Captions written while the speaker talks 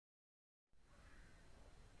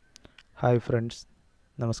Hi friends,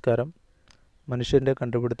 നമസ്കാരം. മനുഷ്യൻ്റെ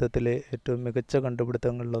കണ്ടുപിടുത്തത്തിലെ ഏറ്റവും മികച്ച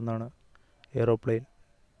കണ്ടുപിടുത്തങ്ങളിലൊന്നാണ് എയ്റോപ്ലെയിൻ.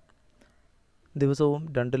 ദിവസവും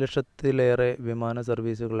 2 ലക്ഷത്തിലേറെ വിമാന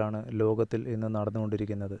സർവീസുകളാണ് ലോകത്തിൽ ഇന്ന്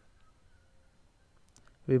നടന്നുകൊണ്ടിരിക്കുന്നത്.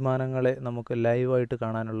 വിമാനങ്ങളെ നമുക്ക് ലൈവായിട്ട്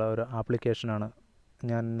കാണാനുള്ള ഒരു ആപ്ലിക്കേഷനാണ്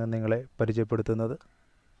ഞാൻ ഇന്ന് നിങ്ങളെ പരിചയപ്പെടുത്തുന്നത്.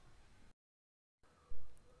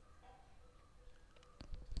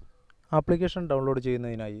 ആപ്ലിക്കേഷൻ ഡൗൺലോഡ്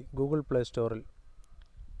ചെയ്യുന്നതിനായി ഗൂഗിൾ പ്ലേ സ്റ്റോറിൽ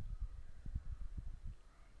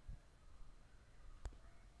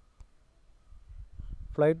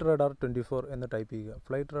ഫ്ലൈറ്റ് റഡാർ 24 എന്ന് ടൈപ്പ് ചെയ്യുക.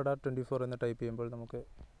 ഫ്ലൈറ്റ് റഡാർ 24 എന്ന് ടൈപ്പ് ചെയ്യുമ്പോൾ നമുക്ക്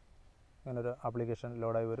ഇങ്ങനൊരു ആപ്ലിക്കേഷൻ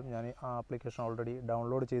ലോഡായി വരും. ഞാൻ ആ ആപ്ലിക്കേഷൻ ഓൾറെഡി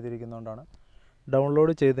ഡൗൺലോഡ് ചെയ്തിരിക്കുന്നതുകൊണ്ടാണ്.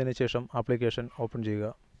 ഡൗൺലോഡ് ചെയ്തതിന് ശേഷം ആപ്ലിക്കേഷൻ ഓപ്പൺ ചെയ്യുക.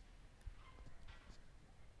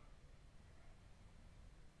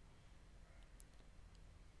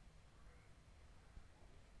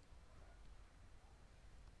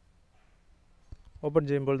 ഓപ്പൺ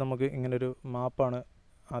ചെയ്യുമ്പോൾ നമുക്ക് ഇങ്ങനൊരു മാപ്പാണ്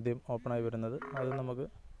ആദ്യം ഓപ്പണായി വരുന്നത്. അത് നമുക്ക്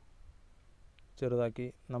ചെറുതാക്കി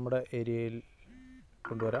നമ്മുടെ ഏരിയയിൽ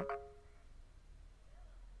കൊണ്ടുവരാം.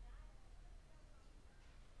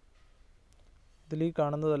 ഇതിൽ ഈ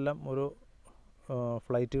കാണുന്നതെല്ലാം ഓരോ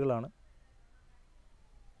ഫ്ലൈറ്റുകളാണ്.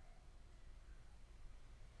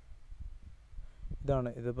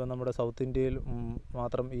 ഇതിപ്പോൾ നമ്മുടെ സൗത്ത് ഇന്ത്യയിൽ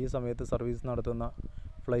മാത്രം ഈ സമയത്ത് സർവീസ് നടത്തുന്ന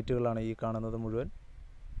ഫ്ലൈറ്റുകളാണ് ഈ കാണുന്നത് മുഴുവൻ.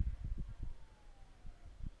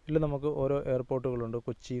 ഇതിൽ നമുക്ക് ഓരോ എയർപോർട്ടുകളുണ്ട്.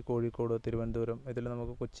 കൊച്ചി, കോഴിക്കോട്, തിരുവനന്തപുരം. ഇതിൽ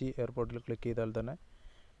നമുക്ക് കൊച്ചി എയർപോർട്ടിൽ ക്ലിക്ക് ചെയ്താൽ തന്നെ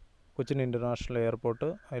കൊച്ചിൻ ഇൻ്റർനാഷണൽ എയർപോർട്ട്,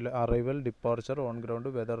 അതിൽ arrival, departure, on ground,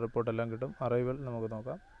 weather report എല്ലാം കിട്ടും. അറൈവൽ നമുക്ക്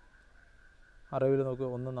നോക്കാം. അറൈവൽ നമുക്ക്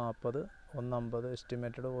 1:40, 1:50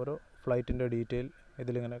 എസ്റ്റിമേറ്റഡ് ഓരോ ഫ്ലൈറ്റിൻ്റെ ഡീറ്റെയിൽ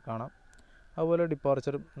ഇതിലിങ്ങനെ കാണാം. അതുപോലെ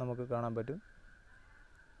ഡിപ്പാർച്ചറും നമുക്ക് കാണാൻ പറ്റും.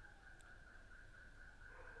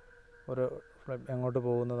 ഓരോ എങ്ങോട്ട്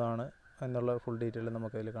പോകുന്നതാണ് എന്നുള്ള ഫുൾ ഡീറ്റെയിൽ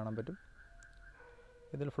നമുക്കതിൽ കാണാൻ പറ്റും.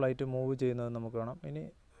 ഇതിൽ ഫ്ലൈറ്റ് മൂവ് ചെയ്യുന്നത് നമുക്ക് കാണാം. ഇനി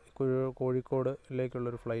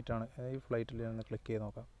കോഴിക്കോടിലേക്കുള്ളൊരു ഫ്ലൈറ്റാണ്. ഈ ഫ്ലൈറ്റിൽ ഒന്ന് ക്ലിക്ക് ചെയ്ത്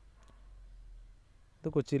നോക്കാം. ഇത്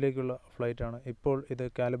കൊച്ചിയിലേക്കുള്ള ഫ്ലൈറ്റാണ്. ഇപ്പോൾ ഇത്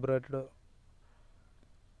കാലിബ്രേറ്റഡ്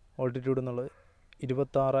ഓൾട്ടിറ്റ്യൂഡ് എന്നുള്ളത്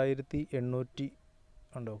 26,800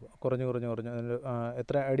 ഉണ്ടോ, കുറഞ്ഞു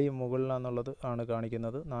എത്ര അടി മുകളിലാണെന്നുള്ളത് ആണ്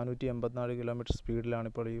കാണിക്കുന്നത്. 484 കിലോമീറ്റർ സ്പീഡിലാണ്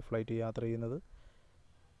ഇപ്പോൾ ഈ ഫ്ലൈറ്റ് യാത്ര ചെയ്യുന്നത്.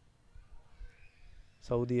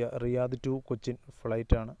 സൗദി റിയാദ് ടു കൊച്ചിൻ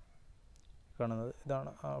ഫ്ലൈറ്റാണ് കാണുന്നത്. ഇതാണ്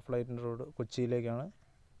ആ ഫ്ലൈറ്റിൻ്റെ റോഡ്, കൊച്ചിയിലേക്കാണ്.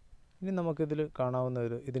 ഇനി നമുക്കിതിൽ കാണാവുന്ന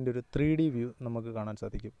ഇതിൻ്റെ ഒരു 3D വ്യൂ നമുക്ക് കാണാൻ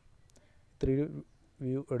സാധിക്കും. 3D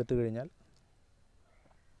വ്യൂ എടുത്തു കഴിഞ്ഞാൽ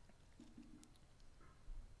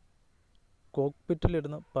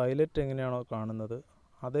കോക്ക്പിറ്റിലിരുന്ന് പൈലറ്റ് എങ്ങനെയാണോ കാണുന്നത്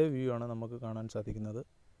അതേ വ്യൂ ആണ് നമുക്ക് കാണാൻ സാധിക്കുന്നത്.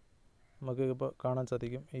 നമുക്ക് ഇപ്പോൾ കാണാൻ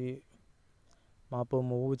സാധിക്കും ഈ മാപ്പ്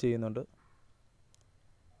മൂവ് ചെയ്യുന്നുണ്ട്.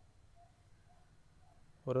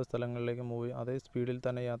 ഓരോ സ്ഥലങ്ങളിലേക്ക് മൂവ് ചെയ്യും. അതേ സ്പീഡിൽ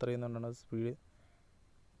തന്നെ യാത്ര ചെയ്യുന്നതുകൊണ്ടാണ് സ്പീഡ്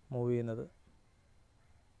മൂവ് ചെയ്യുന്നത്.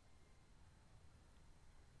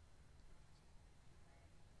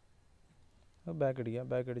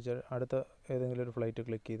 ബാക്ക് അടിച്ചാൽ അടുത്ത ഏതെങ്കിലും ഒരു ഫ്ലൈറ്റ്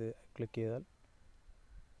ക്ലിക്ക് ചെയ്താൽ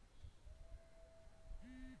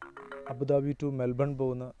അബുദാബി ടു മെൽബൺ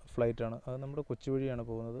പോകുന്ന ഫ്ലൈറ്റാണ്. അത് നമ്മുടെ കൊച്ചി വഴിയാണ്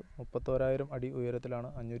പോകുന്നത്. 31,000 അടി ഉയരത്തിലാണ്,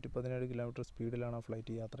 517 കിലോമീറ്റർ സ്പീഡിലാണ് ആ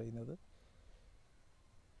ഫ്ലൈറ്റ് യാത്ര ചെയ്യുന്നത്.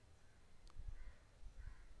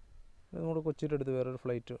 നമ്മുടെ കൊച്ചിയുടെ അടുത്ത് വേറൊരു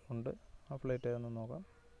ഫ്ലൈറ്റ് ഉണ്ട്. ആ ഫ്ലൈറ്റ് ഏതാണെന്ന് നോക്കാം.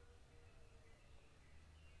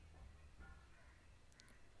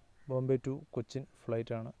 ബോംബെ ടു കൊച്ചിൻ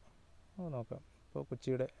ഫ്ലൈറ്റാണ്. അത് നോക്കാം. ഇപ്പോൾ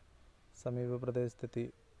കൊച്ചിയുടെ സമീപ പ്രദേശത്തെത്തി.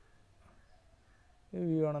 ഈ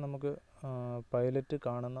വ്യൂ ആണ് നമുക്ക് പൈലറ്റ്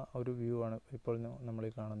കാണുന്ന ഒരു വ്യൂ ആണ് ഇപ്പോൾ നമ്മൾ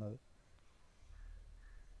ഈ കാണുന്നത്.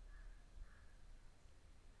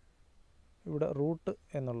 ഇവിടെ റൂട്ട്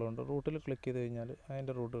എന്നുള്ളതുണ്ട്. റൂട്ടിൽ ക്ലിക്ക് ചെയ്ത് കഴിഞ്ഞാൽ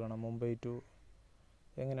അതിൻ്റെ റൂട്ട് കാണാം. മുംബൈ ടു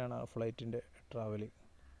എങ്ങനെയാണ് ആ ഫ്ലൈറ്റിൻ്റെ ട്രാവലിംഗ്.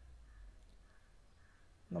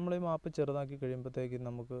 നമ്മൾ ഈ മാപ്പ് ചെറുതാക്കി കഴിയുമ്പോഴത്തേക്കും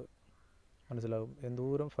നമുക്ക് മനസ്സിലാകും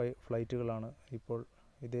എന്തോരം ഫ്ലൈറ്റുകളാണ് ഇപ്പോൾ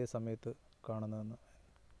ഇതേ സമയത്ത് കാണുന്നതെന്ന്.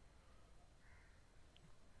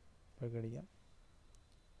 അടിക്കാം.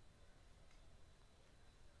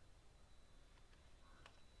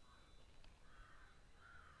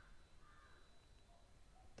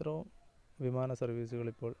 ഇത്രയും വിമാന സർവീസുകൾ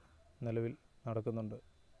ഇപ്പോൾ നിലവിൽ നടക്കുന്നുണ്ട്.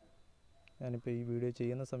 ഞാനിപ്പോൾ ഈ വീഡിയോ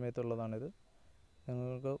ചെയ്യുന്ന സമയത്തുള്ളതാണിത്.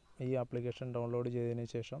 നിങ്ങൾക്ക് ഈ ആപ്ലിക്കേഷൻ ഡൗൺലോഡ് ചെയ്തതിന്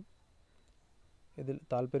ശേഷം ഇതിൽ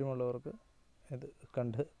താല്പര്യമുള്ളവർക്ക് ഇത്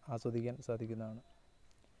കണ്ട് ആസ്വദിക്കാൻ സാധിക്കുന്നതാണ്.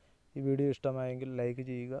 ഈ വീഡിയോ ഇഷ്ടമായെങ്കിൽ ലൈക്ക്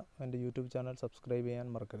ചെയ്യുക. എൻ്റെ യൂട്യൂബ് ചാനൽ സബ്സ്ക്രൈബ് ചെയ്യാൻ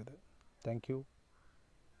മറക്കരുത്. Thank you.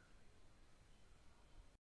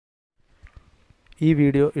 ഈ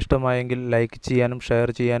വീഡിയോ ഇഷ്ടമായെങ്കിൽ ലൈക്ക് ചെയ്യാനും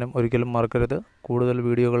ഷെയർ ചെയ്യാനും ഒരിക്കലും മറക്കരുത്. കൂടുതൽ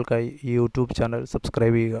വീഡിയോകൾക്കായി ഈ യൂട്യൂബ് ചാനൽ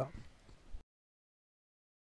സബ്സ്ക്രൈബ് ചെയ്യുക.